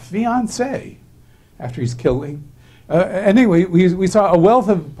was my fiancée, after he's killing. Anyway, we saw a wealth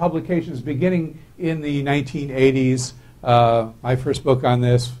of publications beginning in the 1980s. My first book on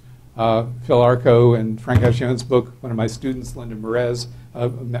this, Phil Arco and Frank Ashion's book, one of my students, Linda Mertz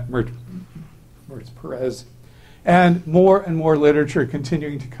Perez, and more literature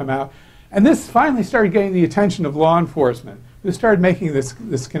continuing to come out. And this finally started getting the attention of law enforcement, who started making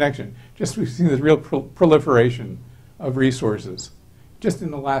this connection. We've seen this real proliferation of resources just in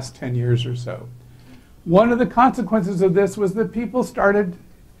the last 10 years or so. One of the consequences of this was that people started,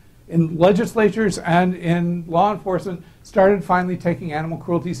 in legislatures and in law enforcement, started finally taking animal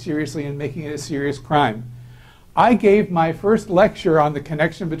cruelty seriously and making it a serious crime. I gave my first lecture on the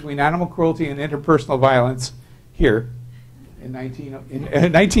connection between animal cruelty and interpersonal violence here in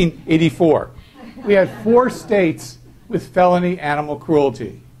 1984. We had 4 states with felony animal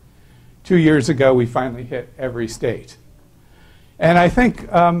cruelty. 2 years ago, we finally hit every state. And I think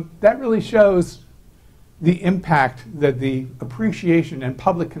that really shows the impact that the appreciation and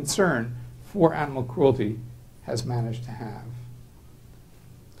public concern for animal cruelty has managed to have.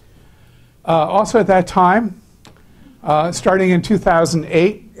 Also at that time, starting in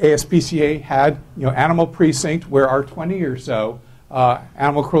 2008, ASPCA had Animal Precinct, where our 20 or so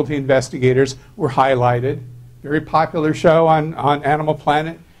animal cruelty investigators were highlighted. Very popular show on Animal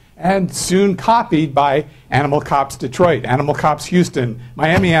Planet, and soon copied by Animal Cops Detroit, Animal Cops Houston,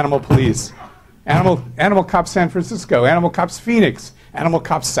 Miami Animal Police, Animal Cops San Francisco, Animal Cops Phoenix, Animal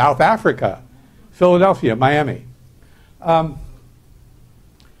Cops South Africa, Philadelphia, Miami.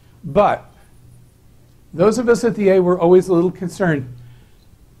 But those of us at the A were always a little concerned.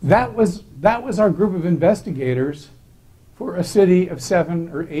 That was our group of investigators for a city of 7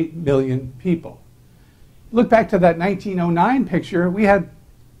 or 8 million people. Look back to that 1909 picture. We had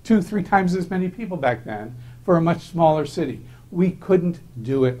 2-3 times as many people back then for a much smaller city. We couldn't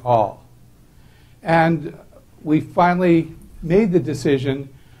do it all. And we finally made the decision,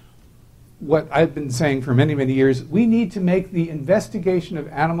 what I've been saying for many, many years, we need to make the investigation of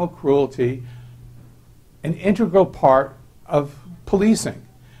animal cruelty an integral part of policing.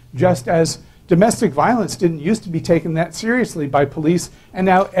 Just as domestic violence didn't used to be taken that seriously by police, and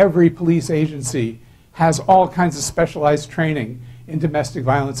now every police agency has all kinds of specialized training in domestic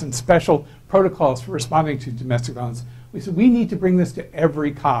violence and special protocols for responding to domestic violence. We said we need to bring this to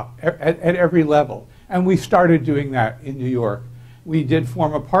every cop at every level, and we started doing that in New York. We did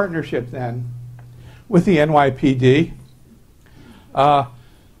form a partnership then with the NYPD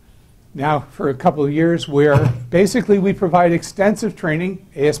now for a couple of years, where basically we provide extensive training.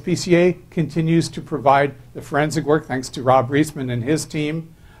 ASPCA continues to provide the forensic work thanks to Rob Reisman and his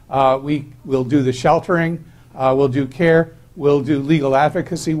team. We will do the sheltering, we'll do care, we'll do legal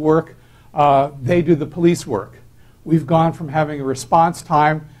advocacy work. They do the police work. We've gone from having a response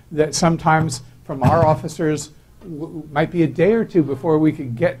time that sometimes from our officers might be a day or two before we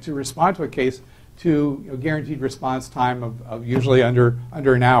could get to respond to a case to a guaranteed response time of usually under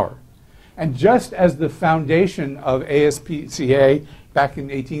an hour. And just as the foundation of ASPCA back in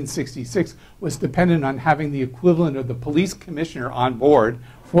 1866 was dependent on having the equivalent of the police commissioner on board,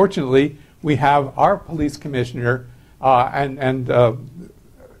 fortunately, we have our police commissioner and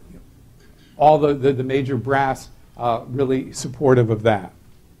all the major brass really supportive of that.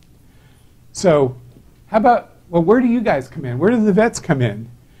 So how about, well, where do you guys come in? Where do the vets come in?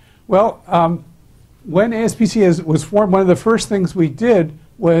 Well, when ASPCA was formed, one of the first things we did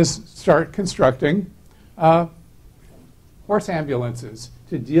was start constructing horse ambulances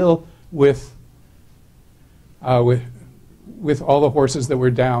to deal with all the horses that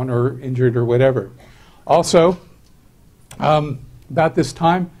were down or injured or whatever. Also, about this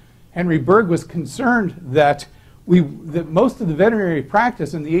time, Henry Berg was concerned that most of the veterinary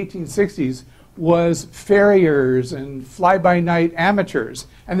practice in the 1860s was farriers and fly-by-night amateurs,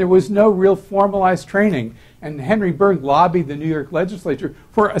 and there was no real formalized training. And Henry Berg lobbied the New York legislature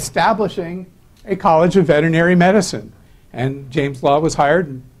for establishing a college of veterinary medicine. And James Law was hired,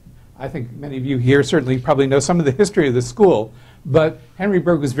 and I think many of you here certainly probably know some of the history of the school, but Henry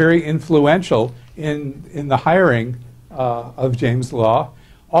Berg was very influential in the hiring of James Law.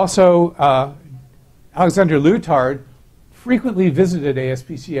 Also, Alexander Lutard frequently visited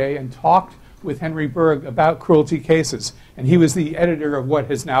ASPCA and talked with Henry Berg about cruelty cases. And he was the editor of what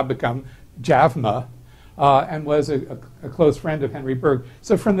has now become JAVMA and was a close friend of Henry Berg.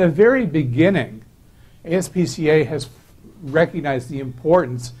 So from the very beginning, ASPCA has recognized the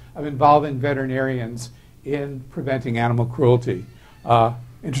importance of involving veterinarians in preventing animal cruelty.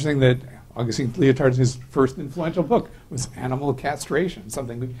 Interesting that Augustine Leotard's first influential book was animal castration,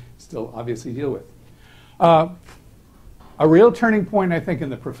 something we still obviously deal with. A real turning point, I think,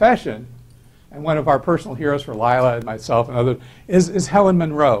 in the profession, and one of our personal heroes for Lila and myself and others, is Helen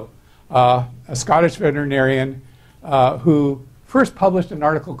Munro, a Scottish veterinarian who first published an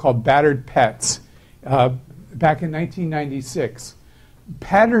article called Battered Pets back in 1996,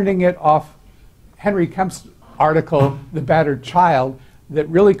 patterning it off Henry Kemp's article, The Battered Child, that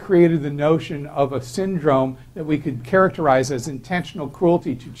really created the notion of a syndrome that we could characterize as intentional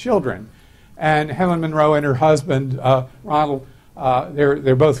cruelty to children. And Helen Munro and her husband, Randall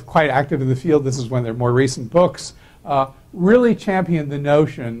They're both quite active in the field. This is one of their more recent books. Really championed the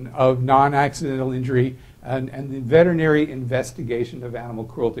notion of non-accidental injury and the veterinary investigation of animal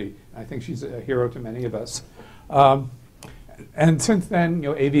cruelty. I think she's a hero to many of us. And since then,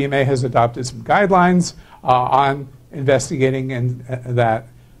 AVMA has adopted some guidelines on investigating, and that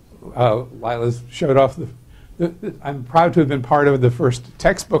Lila's showed off. I'm proud to have been part of the first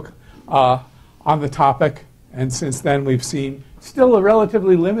textbook on the topic, and since then we've seen still a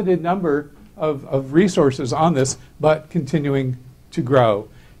relatively limited number of resources on this, but continuing to grow.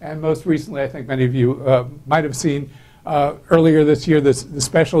 And most recently, I think many of you might have seen earlier this year the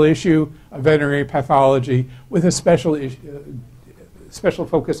special issue of veterinary pathology with a special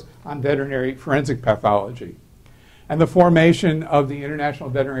focus on veterinary forensic pathology. And the formation of the International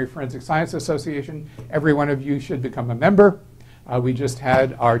Veterinary Forensic Science Association. Every one of you should become a member. We just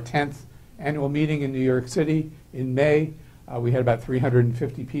had our 10th annual meeting in New York City in May. We had about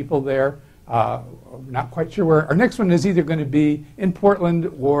 350 people there. Not quite sure where. Our next one is either going to be in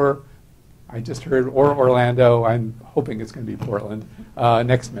Portland or, I just heard, or Orlando. I'm hoping it's going to be Portland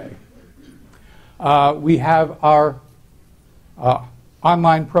next May. We have our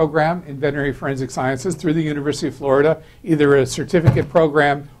online program in veterinary forensic sciences through the University of Florida, either a certificate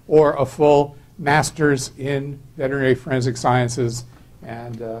program or a full master's in veterinary forensic sciences.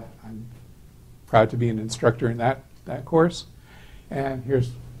 And I'm proud to be an instructor in that course. And here's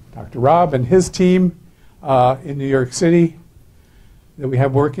Dr. Rob and his team in New York City that we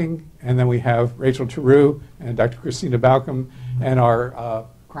have working. And then we have Rachel Theroux and Dr. Christina Balcom and our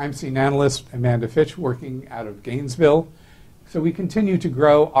crime scene analyst, Amanda Fitch, working out of Gainesville. So we continue to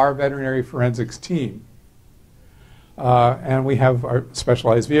grow our veterinary forensics team. And we have our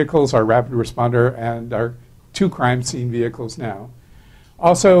specialized vehicles, our rapid responder, and our 2 crime scene vehicles now.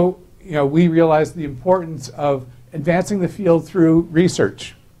 Also, we realize the importance of advancing the field through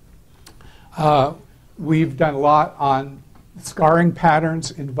research. We've done a lot on scarring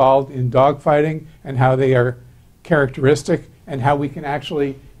patterns involved in dogfighting and how they are characteristic and how we can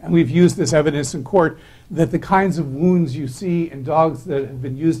actually, and we've used this evidence in court, that the kinds of wounds you see in dogs that have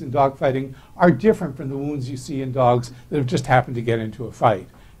been used in dogfighting are different from the wounds you see in dogs that have just happened to get into a fight.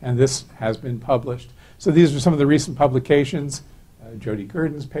 And this has been published. So these are some of the recent publications, Jody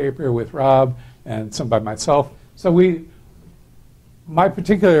Gurdon's paper with Rob and some by myself. So my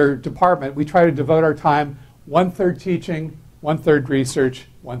particular department, we try to devote our time 1/3 teaching, 1/3 research,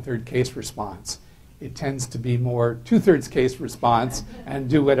 1/3 case response. It tends to be more 2/3 case response and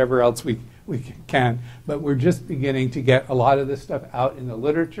do whatever else we can. But we're just beginning to get a lot of this stuff out in the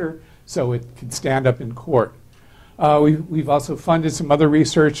literature so it can stand up in court. We've also funded some other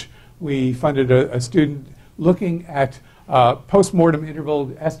research. We funded a student looking at post-mortem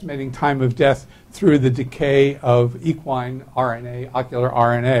interval estimating time of death through the decay of equine RNA, ocular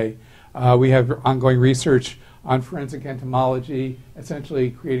RNA. We have ongoing research on forensic entomology,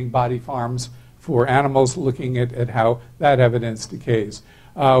 essentially creating body farms for animals, looking at how that evidence decays.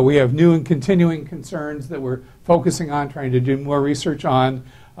 We have new and continuing concerns that we're focusing on, trying to do more research on,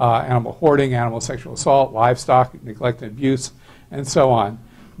 animal hoarding, animal sexual assault, livestock, neglect and abuse, and so on.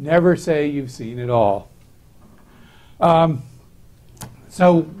 Never say you've seen it all.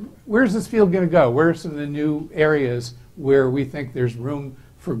 So where's this field going to go? Where are some of the new areas where we think there's room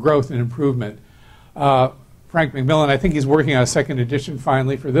for growth and improvement? Frank McMillan, I think he's working on a 2nd edition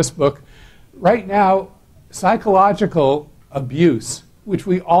finally for this book. Right now, psychological abuse, which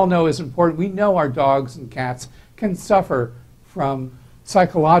we all know is important. We know our dogs and cats can suffer from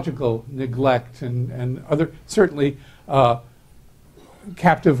psychological neglect and other, certainly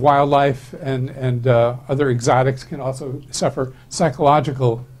captive wildlife and other exotics can also suffer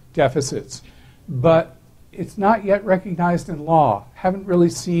psychological deficits. But it's not yet recognized in law. Haven't really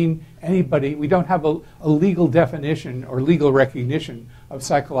seen anybody. We don't have a legal definition or legal recognition of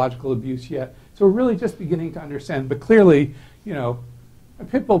psychological abuse yet. So we're really just beginning to understand. But clearly, a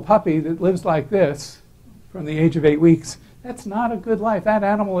pit bull puppy that lives like this from the age of 8 weeks, that's not a good life. That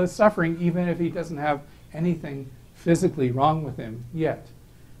animal is suffering even if he doesn't have anything physically wrong with him yet.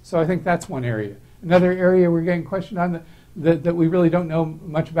 So I think that's one area. Another area we're getting questioned on that we really don't know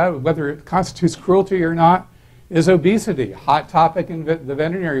much about, whether it constitutes cruelty or not, is obesity, a hot topic in the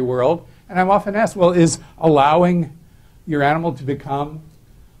veterinary world. And I'm often asked, well, is allowing your animal to become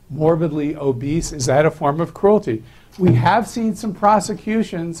morbidly obese, is that a form of cruelty? We have seen some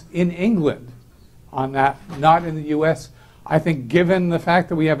prosecutions in England on that, not in the US. I think given the fact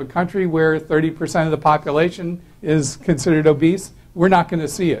that we have a country where 30% of the population is considered obese, we're not going to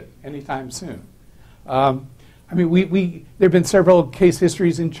see it anytime soon. There have been several case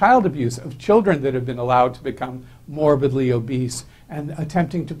histories in child abuse of children that have been allowed to become morbidly obese and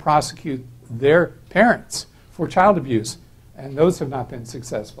attempting to prosecute their parents for child abuse, and those have not been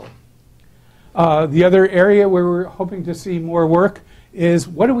successful. The other area where we're hoping to see more work is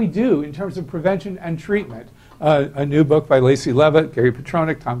what do we do in terms of prevention and treatment? A new book by Lacey Levitt, Gary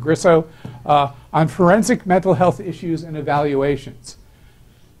Petronik, Tom Grisso, on forensic mental health issues and evaluations.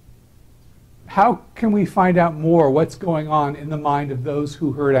 How can we find out more what's going on in the mind of those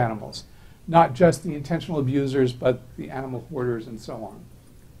who hurt animals? Not just the intentional abusers, but the animal hoarders and so on.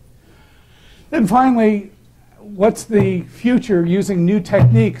 Then finally, what's the future using new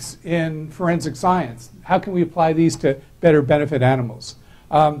techniques in forensic science? How can we apply these to better benefit animals?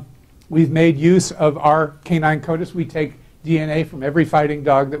 We've made use of our canine CODIS. We take DNA from every fighting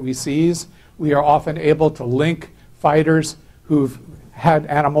dog that we seize. We are often able to link fighters who've had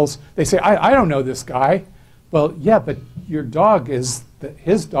animals. They say, I don't know this guy. Well, yeah, but your dog is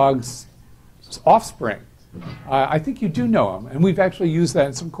his dog's offspring. I think you do know him. And we've actually used that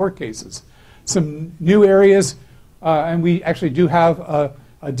in some court cases. Some new areas, and we actually do have a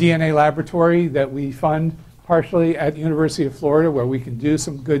DNA laboratory that we fund partially at the University of Florida where we can do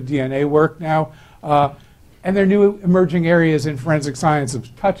some good DNA work now. And there are new emerging areas in forensic science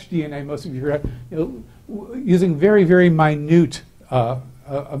of touch DNA. Most of you heard, using very, very minute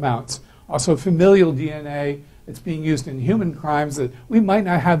amounts. Also familial DNA. It's being used in human crimes that we might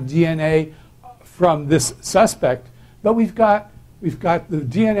not have DNA from this suspect, but we've got the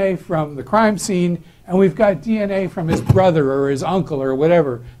DNA from the crime scene, and we've got DNA from his brother or his uncle or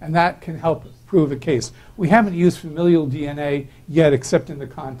whatever, and that can help prove a case. We haven't used familial DNA yet, except in the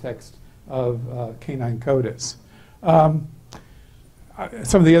context of canine CODIS.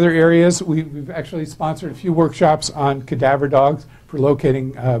 Some of the other areas, we've actually sponsored a few workshops on cadaver dogs for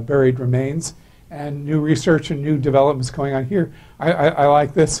locating buried remains, and new research and new developments going on here. I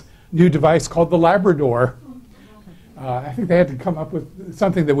like this new device called the Labrador. I think they had to come up with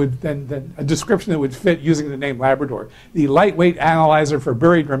something that would then a description that would fit using the name Labrador. The lightweight analyzer for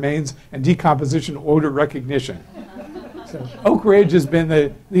buried remains and decomposition odor recognition. So Oak Ridge has been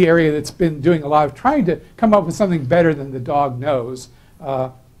the area that's been doing a lot of trying to come up with something better than the dog knows.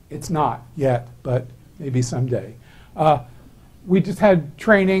 It's not yet, but maybe someday. We just had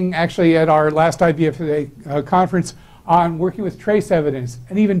training actually at our last IBFA conference on working with trace evidence,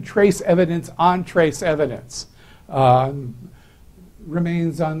 and even trace evidence on trace evidence.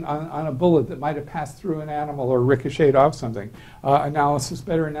 Remains on a bullet that might have passed through an animal or ricocheted off something.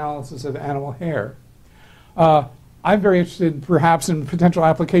 Better analysis of animal hair. I'm very interested perhaps in potential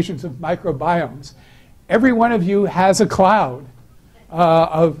applications of microbiomes. Every one of you has a cloud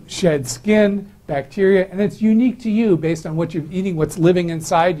of shed skin, bacteria, and it's unique to you based on what you're eating, what's living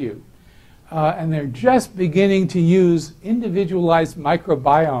inside you. And they're just beginning to use individualized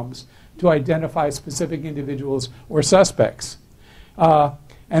microbiomes to identify specific individuals or suspects.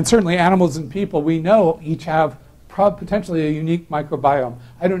 And certainly animals and people, we know, each have potentially a unique microbiome.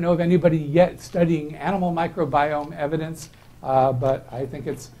 I don't know of anybody yet studying animal microbiome evidence, but I think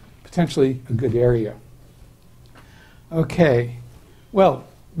it's potentially a good area. Okay. Well,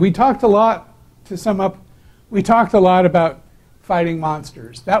 we talked a lot, to sum up, we talked a lot about fighting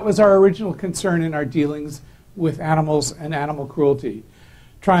monsters. That was our original concern in our dealings with animals and animal cruelty,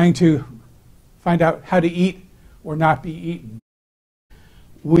 trying to find out how to eat or not be eaten.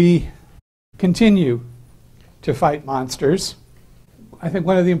 We continue to fight monsters. I think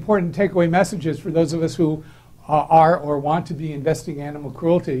one of the important takeaway messages for those of us who are or want to be investigating animal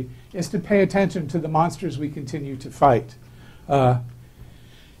cruelty is to pay attention to the monsters we continue to fight.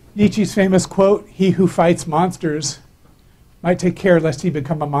 Nietzsche's famous quote, "He who fights monsters might take care lest he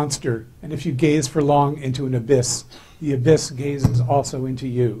become a monster, and if you gaze for long into an abyss, the abyss gazes also into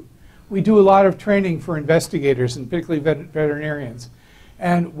you." We do a lot of training for investigators, and particularly veterinarians.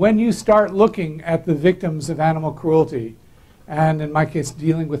 And when you start looking at the victims of animal cruelty, and in my case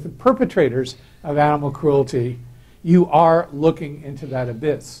dealing with the perpetrators of animal cruelty, you are looking into that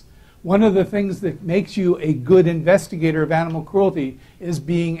abyss. One of the things that makes you a good investigator of animal cruelty is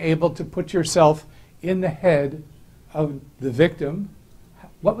being able to put yourself in the head of the victim.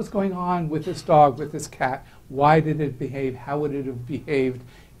 What was going on with this dog, with this cat? Why did it behave? How would it have behaved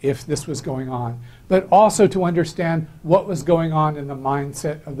if this was going on? But also to understand what was going on in the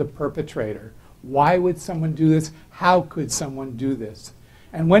mindset of the perpetrator. Why would someone do this? How could someone do this?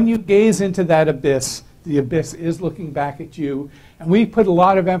 And when you gaze into that abyss, the abyss is looking back at you. And we put a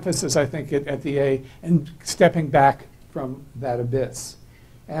lot of emphasis, I think, at the A in stepping back from that abyss.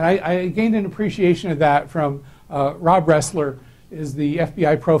 And I gained an appreciation of that from Rob Ressler, is the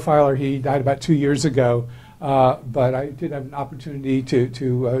FBI profiler. He died about 2 years ago. But I did have an opportunity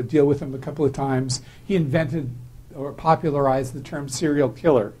to deal with him a couple of times. He invented or popularized the term serial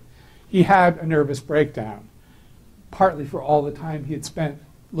killer. He had a nervous breakdown, partly for all the time he had spent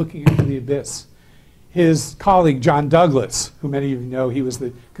looking into the abyss. His colleague, John Douglas, who many of you know, he was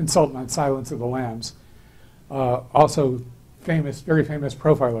the consultant on Silence of the Lambs, also famous, very famous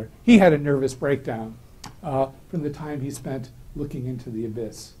profiler. He had a nervous breakdown from the time he spent looking into the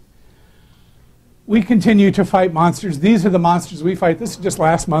abyss. We continue to fight monsters. These are the monsters we fight. This is just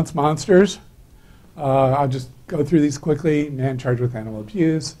last month's monsters. I'll just go through these quickly. Man charged with animal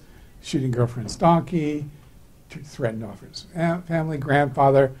abuse, shooting girlfriend's donkey, threatened to offer his family,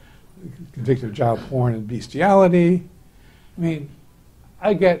 grandfather, convicted of child porn and bestiality. I mean,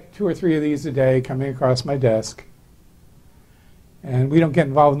 I get 2 or 3 of these a day coming across my desk. And we don't get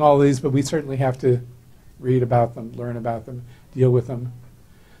involved in all of these, but we certainly have to read about them, learn about them, deal with them.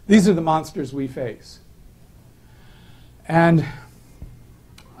 These are the monsters we face. And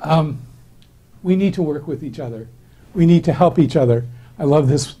we need to work with each other. We need to help each other. I love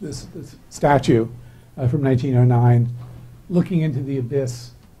this statue from 1909, looking into the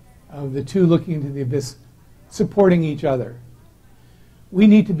abyss, the two looking into the abyss, supporting each other. We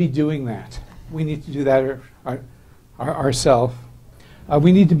need to be doing that. We need to do that ourselves.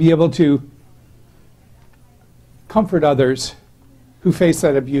 We need to be able to comfort others who face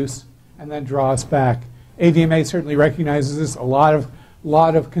that abuse and then draw us back. AVMA certainly recognizes this. A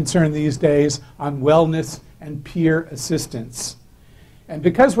lot of concern these days on wellness and peer assistance. And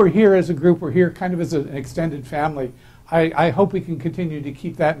because we're here as a group, we're here kind of as an extended family, I hope we can continue to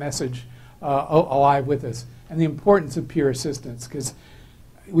keep that message alive with us and the importance of peer assistance, because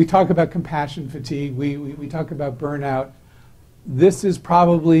we talk about compassion fatigue, we talk about burnout. This is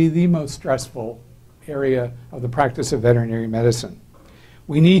probably the most stressful area of the practice of veterinary medicine.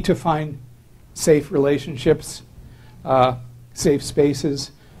 We need to find safe relationships, safe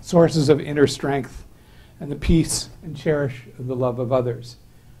spaces, sources of inner strength, and the peace and cherish the love of others.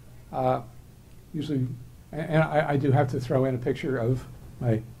 Usually, and I do have to throw in a picture of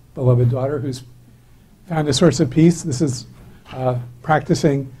my beloved daughter who's found a source of peace. This is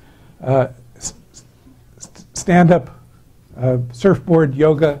practicing stand-up surfboard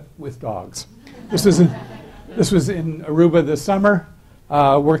yoga with dogs. This was in Aruba this summer,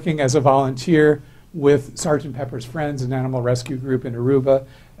 working as a volunteer with Sergeant Pepper's Friends, an animal rescue group in Aruba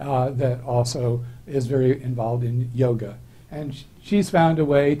that also is very involved in yoga. And she's found a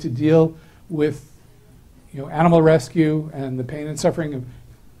way to deal with animal rescue and the pain and suffering of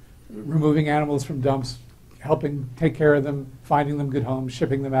removing animals from dumps, helping take care of them, finding them good homes,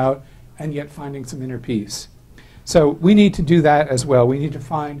 shipping them out, and yet finding some inner peace. So we need to do that as well. We need to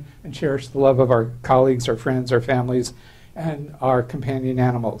find and cherish the love of our colleagues, our friends, our families, and our companion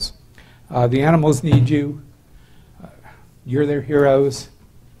animals. The animals need you. You're their heroes.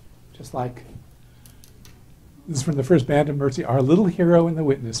 Just like, this is from the first Band of Mercy, our little hero in the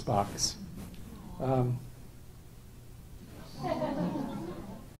witness box.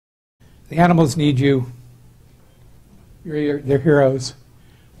 The animals need you. You're their heroes.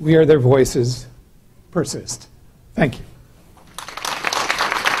 We are their voices. Persist. Thank you.